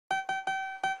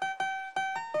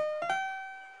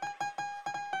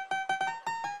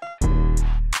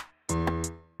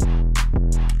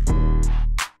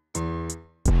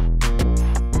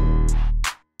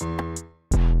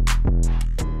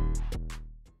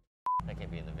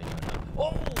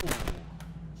Oh!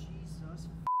 Jesus.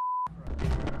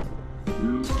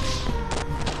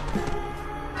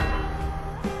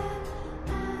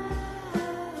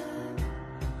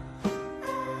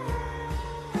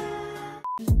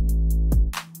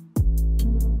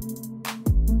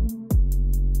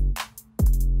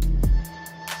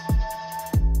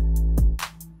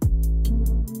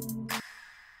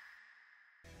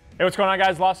 Hey, what's going on,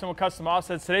 guys? Lawson with Custom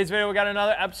Offsets. Today's video, we got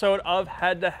another episode of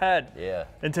Head to Head. Yeah.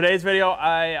 In today's video,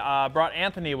 I brought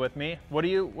Anthony with me. What do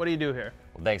you do here?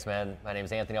 Well, thanks, man. My name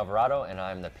is Anthony Alvarado, and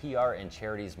I'm the PR and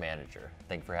Charities Manager.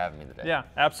 Thank you for having me today. Yeah,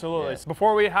 absolutely. Yeah. So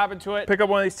before we hop into it, pick up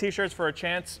one of these t-shirts for a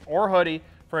chance, or hoodie,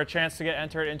 for a chance to get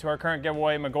entered into our current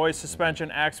giveaway: McGaughy's suspension,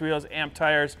 Axe wheels, Amp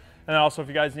tires, and then also if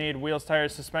you guys need wheels,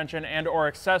 tires, suspension, and or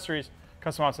accessories,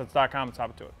 customoffsets.com. Let's hop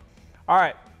into it. All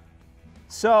right.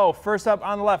 So first up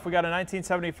on the left, we got a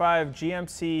 1975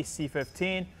 GMC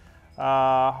C15,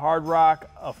 Hard Rock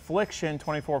Affliction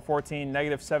 2414,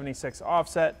 -76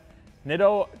 offset,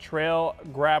 Nitto Trail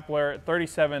Grappler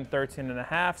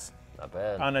 3713.5 Not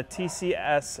bad. on a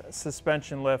TCS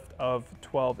suspension lift of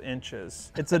 12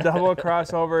 inches. It's a double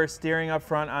crossover, steering up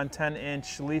front on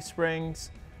 10-inch leaf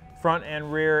springs, front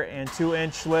and rear, and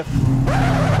 2-inch lift.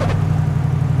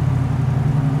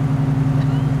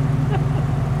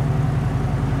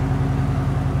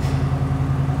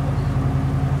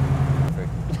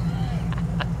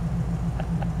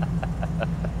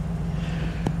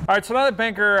 All right, so now that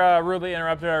Banker rudely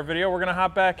interrupted our video, we're gonna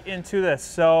hop back into this.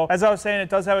 So as I was saying, it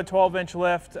does have a 12-inch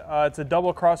lift. It's a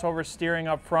double crossover steering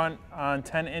up front on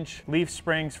 10-inch leaf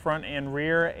springs front and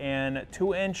rear, and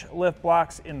 2-inch lift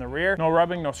blocks in the rear. No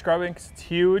rubbing, no scrubbing, 'cause it's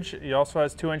huge. It also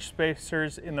has 2-inch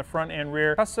spacers in the front and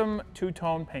rear. Custom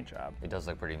two-tone paint job. It does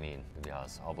look pretty mean, to be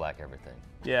honest. All black everything.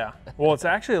 Yeah, well, it's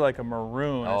actually like a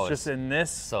maroon. Oh, it's just in this.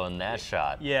 So in that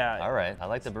shot. Yeah. All right, I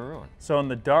like the maroon. So in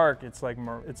the dark, it's like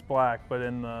it's black, but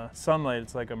in the sunlight,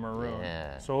 it's like a maroon.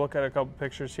 Yeah. So we'll look at a couple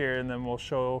pictures here, and then we'll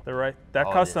show that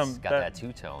Oh, custom. it's got that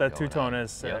two-tone. That going two-tone on. is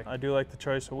sick. Yep. I do like the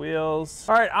choice of wheels.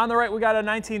 All right, on the right, we got a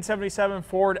 1977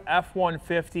 Ford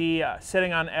F-150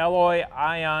 sitting on alloy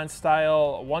Ion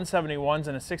style 171s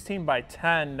and a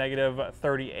 16x10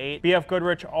 -38. BF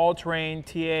Goodrich all-terrain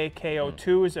TA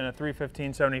KO2s and a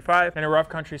 315/75, and a rough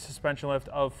country suspension lift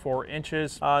of 4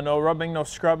 inches. No rubbing, no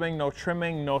scrubbing, no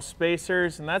trimming, no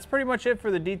spacers, and that's pretty much it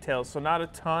for the details. So not a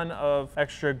ton of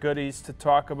extra goodies to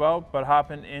talk about, but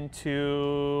hopping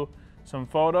into some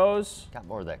photos. Got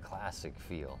more of that classic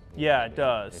feel. Yeah, it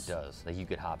does. It does. Like you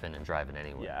could hop in and drive it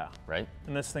anywhere. Yeah. Right?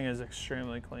 And this thing is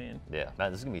extremely clean. Yeah.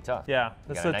 Man, this is going to be tough. Yeah. You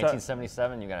This got is a a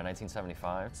 1977, you got a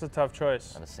 1975. It's a tough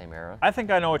choice. On the same era. I think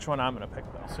I know which one I'm going to pick,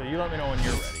 though. So you let me know when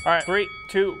you're ready. All right, 3,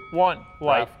 2, 1,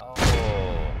 light. Oh.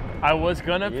 I was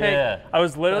going to Yeah. pick, I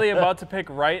was literally about to pick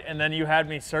right, and then you had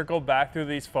me circle back through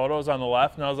these photos on the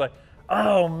left, and I was like,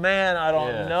 oh man, I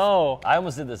don't know. I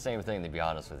almost did the same thing, to be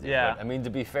honest with you. Yeah. But, I mean, to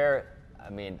be fair, I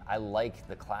mean, I like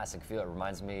the classic feel. It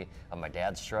reminds me of my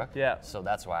dad's truck. Yeah. So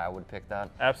that's why I would pick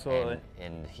that. Absolutely.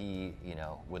 And he, you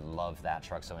know, would love that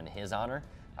truck. So in his honor,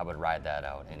 I would ride that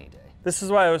out any day. This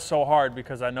is why it was so hard,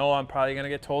 because I know I'm probably going to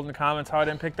get told in the comments how I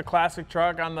didn't pick the classic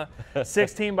truck on the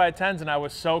 16x10s, and I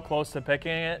was so close to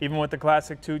picking it, even with the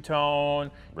classic two-tone,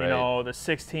 you know, the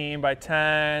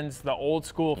 16x10s, the old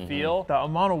school feel. The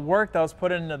amount of work that was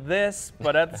put into this,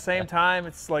 but at the same time,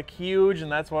 it's like huge,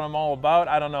 and that's what I'm all about.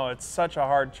 I don't know. It's such a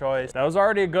hard choice. That was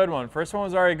already a good one. First one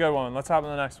was already a good one. Let's hop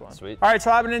on the next one. Sweet. All right, so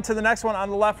hopping into the next one.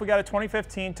 On the left, we got a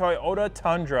 2015 Toyota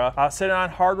Tundra sitting on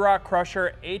Hard Rock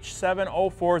Crusher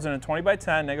H704s and a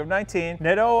 20x10, -19.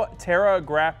 Nitto Terra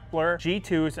Grappler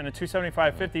G2s and a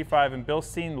 275/55 and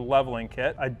Bilstein leveling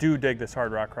kit. I do dig this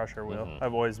Hard Rock Crusher wheel.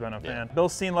 I've always been a fan.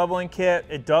 Bilstein leveling kit.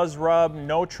 It does rub,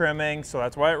 no trimming, so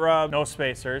that's why it rubbed. No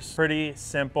spacers. Pretty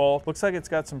simple. Looks like it's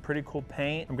got some pretty cool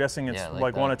paint. I'm guessing it's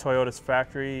like one of Toyota's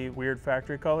weird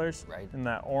factory colors. Right. In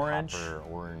that orange. Copper,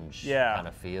 orange kind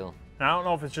of feel. And I don't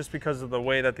know if it's just because of the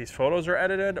way that these photos are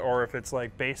edited, or if it's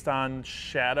like based on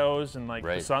shadows and like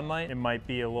the sunlight. It might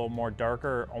be a little more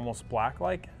darker, almost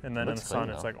black-like, and then in the sun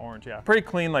it's like orange. Yeah, pretty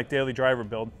clean, like daily driver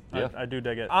build. Yeah. I do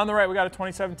dig it. On the right, we got a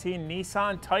 2017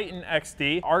 Nissan Titan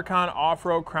XD, Archon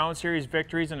Off-Road Crown Series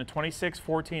Victories in a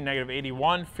 2614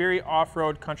 -81, Fury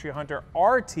Off-Road Country Hunter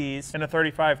RTs in a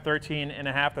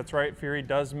 3513.5. That's right, Fury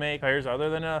does make tires other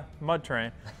than a mud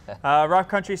terrain. Rock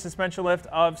Country suspension lift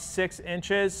of 6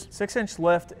 inches. 6 6-inch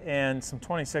lift and some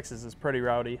 26s is pretty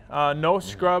rowdy. No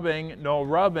scrubbing, no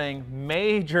rubbing,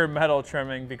 major metal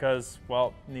trimming because,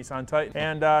 well, Nissan Titan,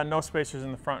 and no spacers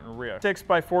in the front and rear.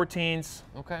 6x14s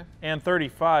and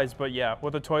 35s, but yeah,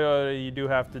 with a Toyota, you do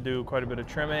have to do quite a bit of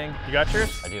trimming. You got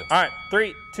yours? I do. All right,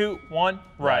 3, 2, 1,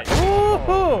 right.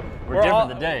 Oh, we're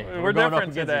different today. We're going different up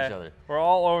against today. each other. We're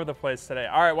all over the place today.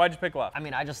 All right, why'd you pick left? I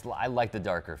mean, I like the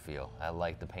darker feel. I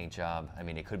like the paint job. I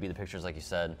mean, it could be the pictures like you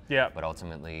said. Yeah. But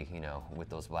ultimately, you know, with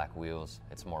those black wheels,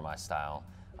 it's more my style.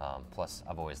 Plus,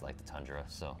 I've always liked the Tundra,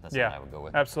 so that's what I would go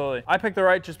with. Absolutely. I picked the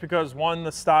right just because, one,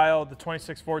 the style, the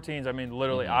 2614s, I mean,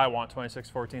 literally, I want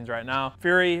 2614s right now.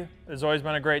 Fury has always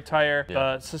been a great tire.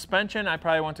 The suspension, I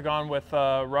probably want to go on with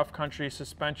Rough Country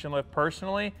suspension lift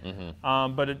personally,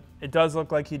 but it does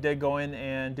look like he did go in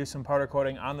and do some powder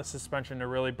coating on the suspension to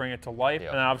really bring it to life.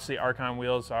 And obviously, Archon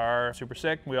wheels are super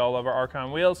sick. We all love our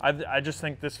Archon wheels. I just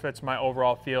think this fits my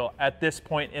overall feel at this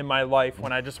point in my life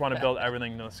when I just want to build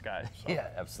everything to the sky. So. Yeah,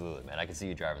 absolutely, man. I can see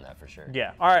you driving that for sure.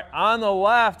 Yeah. All right, on the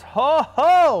left, ho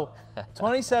ho!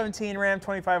 2017 Ram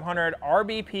 2500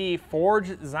 RBP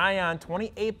Forged Zion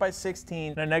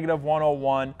 28x16 and a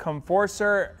 -101.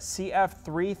 Comforser CF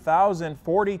 3000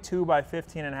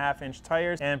 42x15.5-inch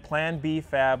tires and Plan B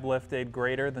fab lifted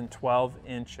greater than 12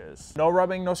 inches. No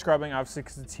rubbing, no scrubbing, obviously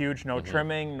because it's huge. No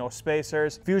trimming, no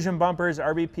spacers. Fusion bumpers,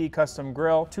 RBP custom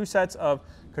grille. 2 sets of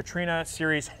Katrina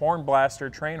Series Horn Blaster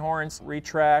train horns,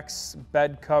 retracts,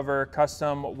 bed cover,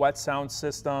 custom wet sound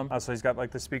system. So he's got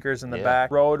like the speakers in the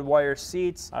back. Road wire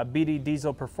seats, BD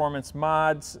Diesel Performance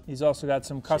mods. He's also got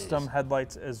some custom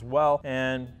headlights as well.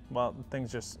 And well,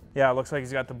 things just, it looks like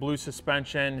he's got the blue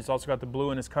suspension. He's also got the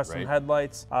blue in his custom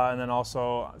headlights. And then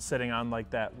also sitting on like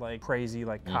that like crazy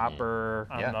like copper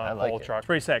on the whole truck. It's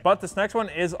pretty sick. But this next one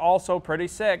is also pretty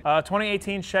sick.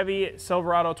 2018 Chevy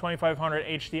Silverado 2500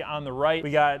 HD on the right.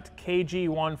 We got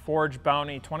KG1 Forge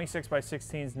Bounty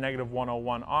 26x16s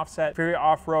 -101 offset, Fury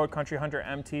Off-Road Country Hunter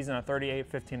MTs in a 38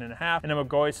 15.5, and a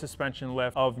McGoy suspension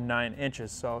lift of 9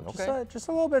 inches. So just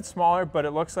a little bit smaller, but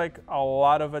it looks like a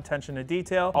lot of attention to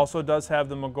detail. Also does have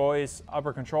the McGoy's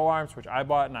upper control arms, which I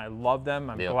bought and I love them.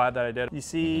 I'm glad that I did. You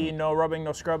see no rubbing,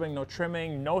 no scrubbing, no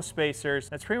trimming, no spacers.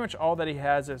 That's pretty much all that he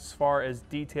has as far as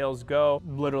details go.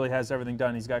 Literally has everything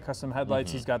done. He's got custom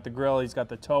headlights, he's got the grill, he's got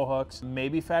the tow hooks,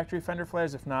 maybe factory fender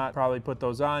flares. If not, probably put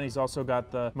those on. He's also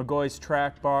got the McGoy's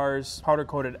track bars, powder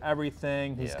coated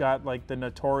everything. He's got like the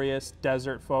notorious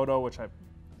desert photo, which I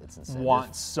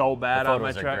want so bad on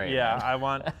my truck. I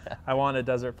want a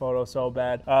desert photo so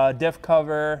bad. Diff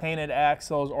cover, painted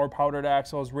axles or powdered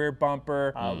axles, rear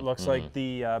bumper. Looks like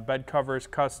the bed cover's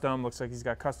custom. Looks like he's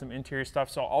got custom interior stuff.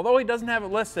 So although he doesn't have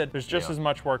it listed, there's just as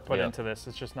much work put into this.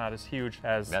 It's just not as huge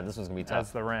as this one's gonna be tough.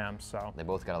 As the Ram. So they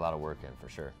both got a lot of work in for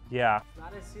sure. Yeah. It's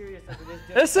not as serious as it is.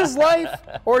 This is life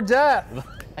or death.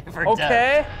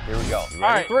 Okay. Here we go. All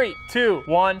right, 3, 2,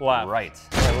 1, left. Right.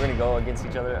 We're gonna go against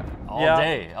each other all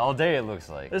day. All day it looks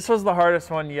like. This was the hardest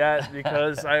one yet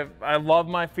because I love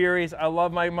my Furies. I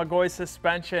love my McGoy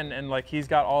suspension, and like he's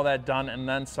got all that done and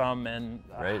then some. And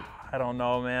I don't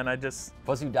know, man.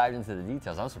 Plus you dived into the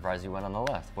details. I'm surprised you went on the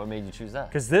left. What made you choose that?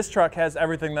 Because this truck has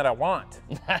everything that I want.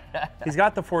 He's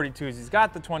got the 42s. He's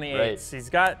got the 28s. He's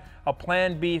got a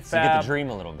Plan B fab. So you get the dream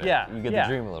a little bit. Yeah. You get the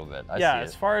dream a little bit. I see it.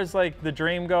 As far as like the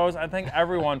dream goes, I think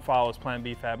everyone follows Plan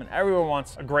B fab, and everyone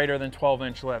wants a greater than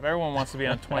 12-inch lift. Everyone wants to be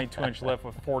on 22-inch lift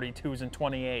with 42s and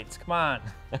 28s. Come on.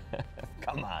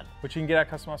 Come on. Which you can get at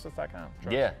customaustas.com.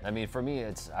 Yeah, I mean, for me,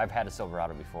 I've had a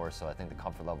Silverado before, so I think the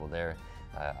comfort level there,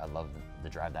 I love to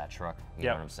drive that truck. You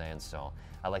know what I'm saying? So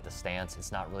I like the stance.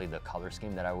 It's not really the color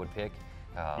scheme that I would pick.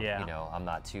 You know, I'm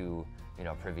not too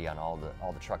privy on all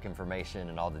the truck information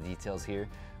and all the details here.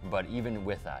 But even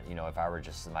with that, you know, if I were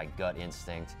just my gut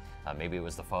instinct, maybe it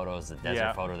was the photos, the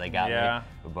desert photo they got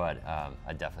me. But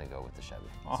I'd definitely go with the Chevy.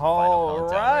 All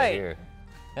right.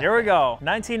 Here we go.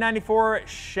 1994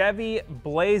 Chevy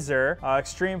Blazer,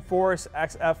 Extreme Force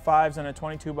XF5s and a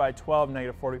 22x12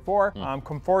 -44.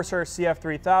 Comforser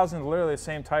CF3000, literally the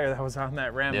same tire that was on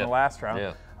that Ram in the last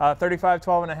round. 35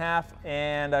 12.5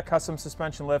 and a custom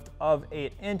suspension lift of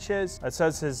 8 inches. It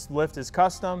says his lift is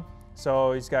custom.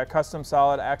 So he's got custom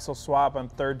solid axle swap on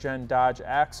 3rd gen Dodge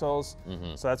axles.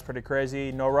 So that's pretty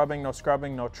crazy. No rubbing, no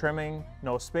scrubbing, no trimming,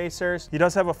 no spacers. He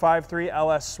does have a 5.3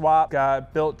 LS swap.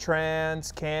 Got built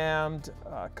trans, cammed,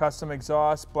 custom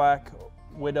exhaust, black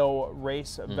Widow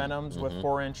Race Venoms with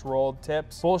 4-inch rolled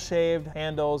tips. Full shaved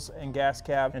handles and gas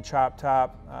cap and chop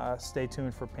top. Stay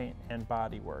tuned for paint and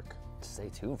body work. stay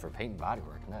tuned for paint and body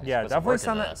work. Nice. Yeah, definitely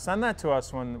send that to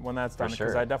us when that's done,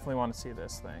 because I definitely want to see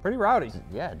this thing. Pretty rowdy.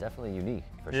 Yeah, definitely unique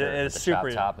for sure. It is the super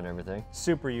chop top and everything.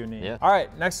 Super unique. Yeah. All right,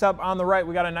 next up on the right,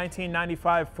 we got a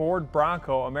 1995 Ford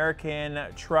Bronco American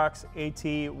Trucks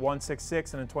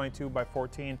AT166 and a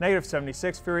 22x14.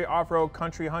 -76 Fury Off-Road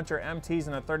Country Hunter MTs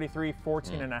and a 33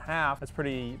 14.5. That's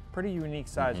pretty unique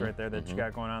size right there that you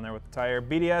got going on there with the tire.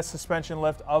 BDS suspension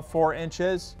lift of 4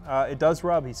 inches. It does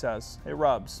rub, he says. It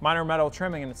rubs. Minor metal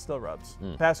trimming and it still rubs.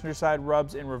 Passenger side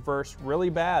rubs in reverse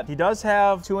really bad. He does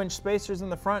have 2-inch spacers in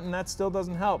the front, and that still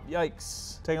doesn't help. Yikes.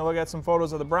 Taking a look at some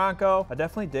photos of the Bronco. I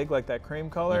definitely dig like that cream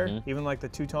color, even like the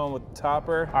two-tone with the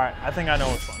topper. All right, I think I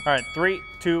know which one. All right, 3,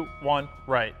 2, 1,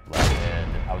 right. Left,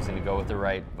 and I was gonna go with the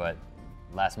right, but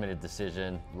last minute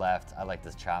decision, left. I like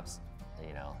this chops,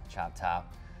 you know, chop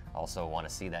top. Also want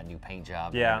to see that new paint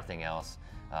job and everything else.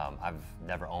 I've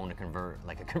never owned a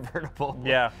convertible.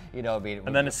 Yeah. You know, I mean,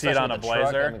 and then to see it on a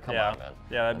Blazer. Truck, I mean, come on, man.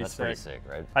 Yeah, that'd be That's pretty sick,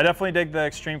 right? I definitely dig the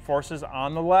Extreme Forces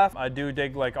on the left. I do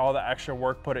dig like all the extra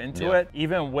work put into it.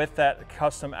 Even with that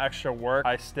custom extra work,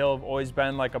 I still have always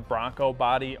been like a Bronco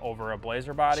body over a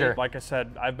Blazer body. Sure. Like I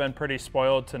said, I've been pretty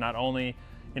spoiled to not only,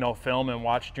 you know, film and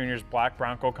watch Junior's black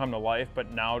Bronco come to life,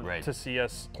 but now to see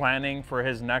us planning for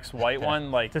his next white one,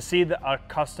 like to see a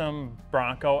custom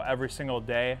Bronco every single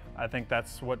day, I think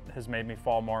that's what has made me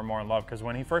fall more and more in love. Because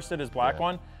when he first did his black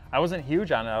one, I wasn't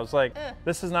huge on it. I was like,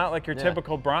 this is not like your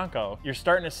typical Bronco. You're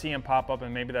starting to see him pop up,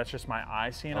 and maybe that's just my eye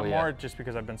seeing him more, just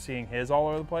because I've been seeing his all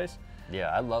over the place. Yeah,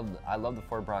 I love the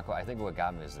Ford Bronco. I think what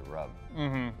got me is the rub. You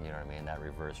know what I mean? That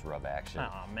reverse rub action.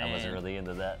 Oh, man. I wasn't really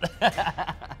into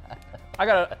that. I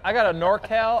got a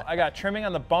NorCal, I got trimming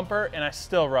on the bumper, and I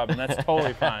still rub, and that's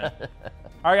totally fine.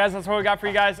 All right, guys, that's what we got for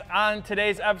you guys on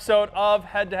today's episode of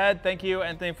Head to Head. Thank you,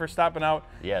 Anthony, for stopping out.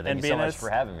 Yeah, thank you so much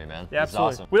for having me, man. Yeah,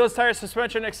 absolutely. Awesome. Wheels, tires,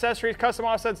 suspension, accessories,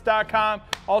 customoffsets.com.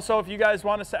 Also, if you guys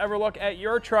want us to ever look at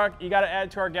your truck, you got to add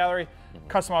to our gallery,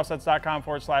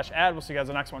 customoffsets.com/ad. We'll see you guys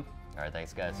in the next one. All right,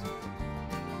 thanks, guys.